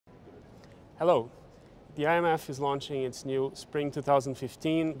Hello. The IMF is launching its new Spring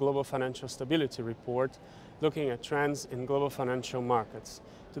 2015 Global Financial Stability Report, looking at trends in global financial markets.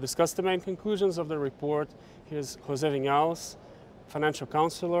 To discuss the main conclusions of the report, here's José Viñals, Financial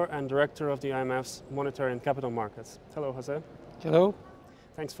Counsellor and Director of the IMF's Monetary and Capital Markets. Hello, José. Hello.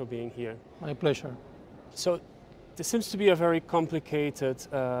 Thanks for being here. My pleasure. So, this seems to be a very complicated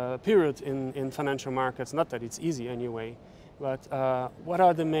period in financial markets, not that it's easy anyway. But what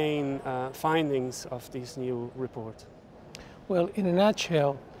are the main findings of this new report? Well, in a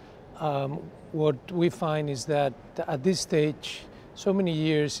nutshell, what we find is that at this stage, so many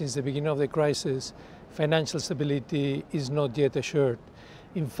years since the beginning of the crisis, financial stability is not yet assured.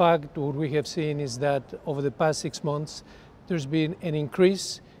 In fact, what we have seen is that over the past 6 months, there's been an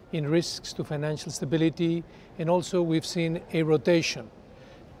increase in risks to financial stability, and also we've seen a rotation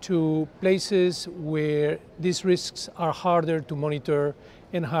to places where these risks are harder to monitor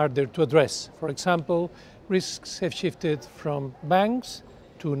and harder to address. For example, risks have shifted from banks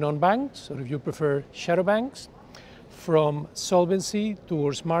to non-banks, or if you prefer, shadow banks, from solvency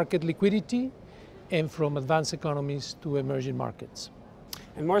towards market liquidity, and from advanced economies to emerging markets.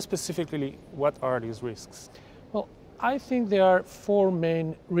 And more specifically, what are these risks? Well, I think there are 4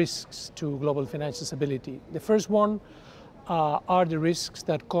 main risks to global financial stability. The first one are the risks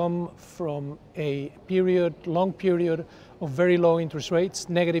that come from a long period of very low interest rates,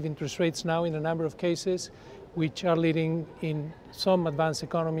 negative interest rates now in a number of cases, which are leading in some advanced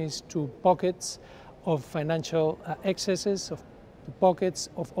economies to pockets of financial excesses, of pockets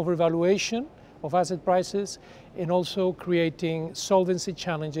of overvaluation of asset prices, and also creating solvency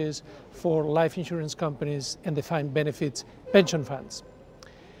challenges for life insurance companies and defined benefits pension funds.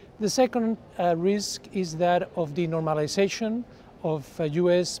 The second risk is that of the normalization of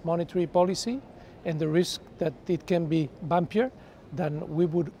US monetary policy and the risk that it can be bumpier than we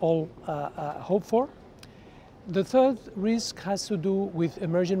would all hope for. The third risk has to do with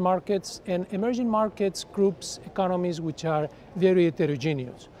emerging markets, and emerging markets groups economies which are very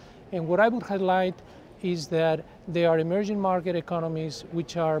heterogeneous. And what I would highlight is that there are emerging market economies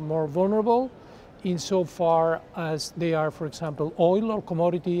which are more vulnerable insofar as they are, for example, oil or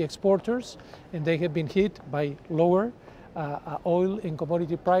commodity exporters, and they have been hit by lower oil and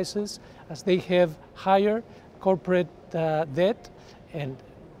commodity prices, as they have higher corporate debt, and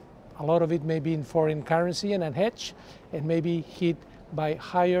a lot of it may be in foreign currency and unhedged, and may be hit by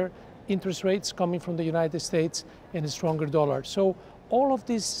higher interest rates coming from the United States and a stronger dollar. So all of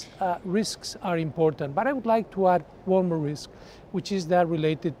these risks are important, but I would like to add one more risk, which is that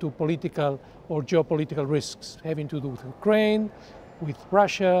related to political or geopolitical risks having to do with Ukraine, with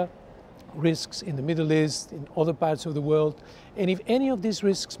Russia, risks in the Middle East, in other parts of the world. And if any of these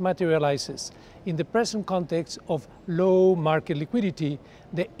risks materializes in the present context of low market liquidity,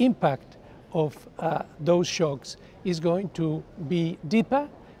 the impact of those shocks is going to be deeper,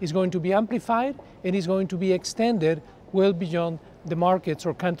 is going to be amplified, and is going to be extended well beyond the markets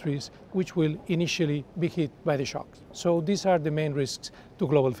or countries which will initially be hit by the shocks. So these are the main risks to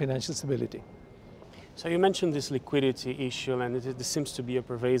global financial stability. So you mentioned this liquidity issue, and this seems to be a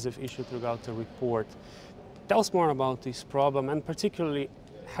pervasive issue throughout the report. Tell us more about this problem, and particularly,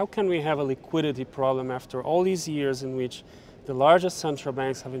 how can we have a liquidity problem after all these years in which the largest central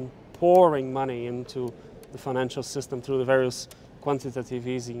banks have been pouring money into the financial system through the various quantitative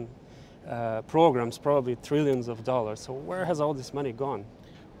easing programs, probably trillions of dollars. So where has all this money gone?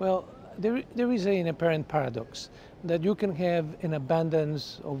 Well, there is an apparent paradox that you can have an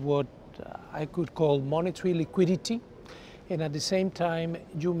abundance of what I could call monetary liquidity, and at the same time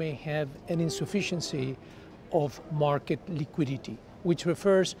you may have an insufficiency of market liquidity, which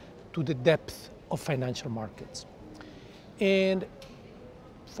refers to the depth of financial markets. And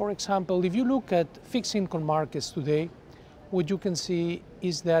for example, if you look at fixed income markets today, what you can see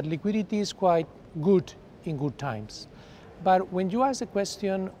is that liquidity is quite good in good times. But when you ask the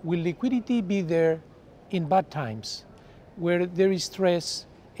question, will liquidity be there in bad times, where there is stress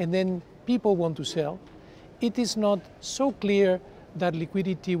and then people want to sell, it is not so clear that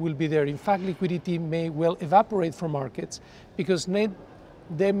liquidity will be there. In fact, liquidity may well evaporate from markets because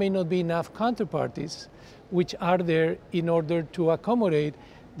there may not be enough counterparties which are there in order to accommodate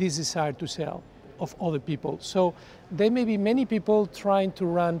this desire to sell of other people. So there may be many people trying to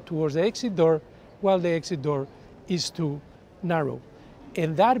run towards the exit door while the exit door is too narrow.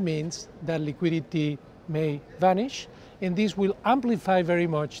 And that means that liquidity may vanish, and this will amplify very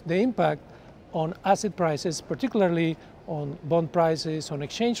much the impact on asset prices, particularly on bond prices, on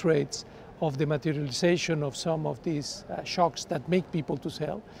exchange rates, of the materialization of some of these shocks that make people to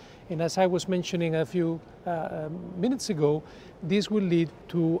sell. And as I was mentioning a few minutes ago, this will lead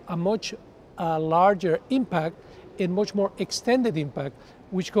to a much a larger impact and much more extended impact,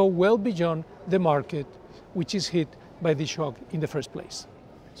 which go well beyond the market, which is hit by the shock in the first place.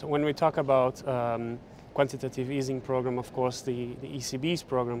 So when we talk about quantitative easing program, of course, the ECB's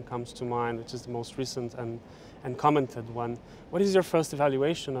program comes to mind, which is the most recent and commented one. What is your first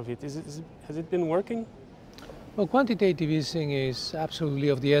evaluation of it? Has it been working? Well, quantitative easing is absolutely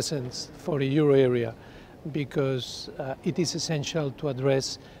of the essence for the euro area because it is essential to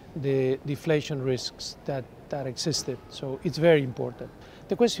address the deflation risks that existed. So it's very important.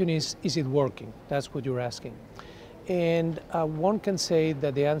 The question is it working? That's what you're asking. And one can say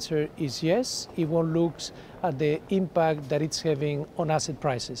that the answer is yes, if one looks at the impact that it's having on asset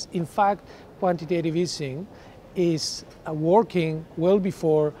prices. In fact, quantitative easing is working well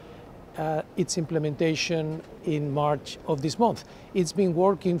before its implementation in March of this month. It's been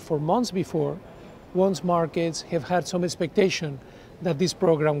working for months before, once markets have had some expectation that this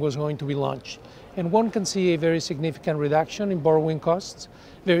program was going to be launched. And one can see a very significant reduction in borrowing costs,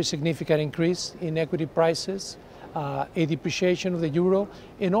 very significant increase in equity prices, a depreciation of the euro,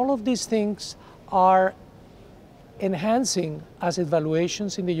 and all of these things are enhancing asset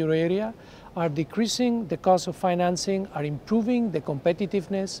valuations in the euro area, are decreasing the cost of financing, are improving the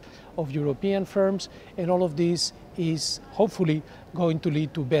competitiveness of European firms, and all of this is hopefully going to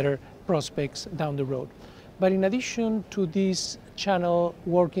lead to better prospects down the road. But in addition to this channel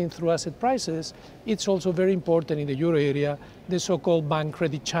working through asset prices, it's also very important in the euro area, the so-called bank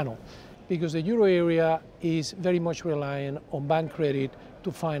credit channel, because the euro area is very much reliant on bank credit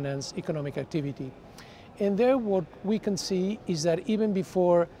to finance economic activity. And there what we can see is that even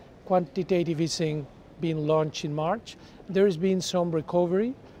before quantitative easing being launched in March, there has been some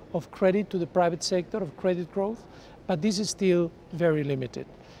recovery of credit to the private sector, of credit growth, but this is still very limited.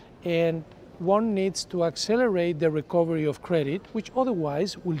 And one needs to accelerate the recovery of credit, which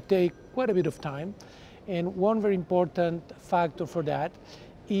otherwise will take quite a bit of time. And one very important factor for that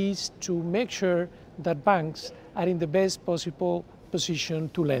is to make sure that banks are in the best possible position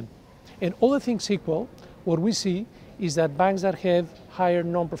to lend. And other things equal, what we see is that banks that have higher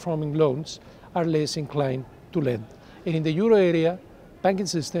non-performing loans are less inclined to lend. And in the euro area banking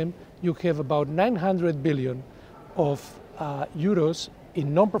system, you have about 900 billion of euros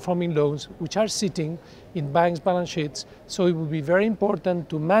in non-performing loans, which are sitting in banks' balance sheets. So it will be very important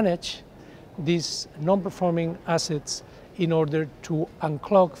to manage these non-performing assets in order to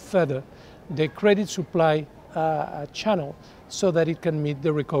unclog further the credit supply channel so that it can meet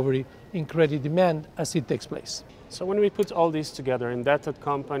the recovery in credit demand as it takes place. So when we put all these together, indebted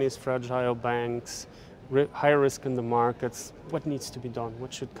companies, fragile banks, higher risk in the markets, what needs to be done?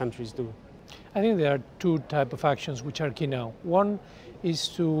 What should countries do? I think there are two types of actions which are key now. One is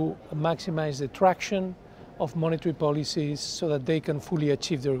to maximize the traction of monetary policies so that they can fully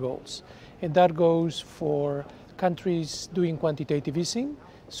achieve their goals. And that goes for countries doing quantitative easing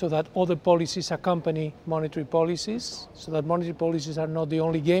so that other policies accompany monetary policies, so that monetary policies are not the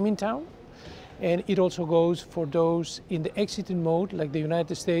only game in town. And it also goes for those in the exiting mode, like the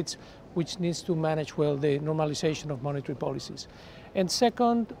United States, which needs to manage well the normalization of monetary policies. And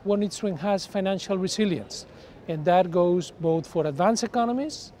second, one needs to enhance financial resilience. And that goes both for advanced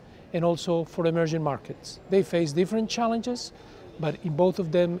economies and also for emerging markets. They face different challenges, but in both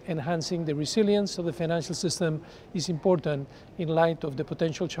of them, enhancing the resilience of the financial system is important in light of the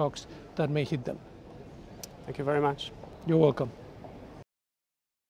potential shocks that may hit them. Thank you very much. You're welcome.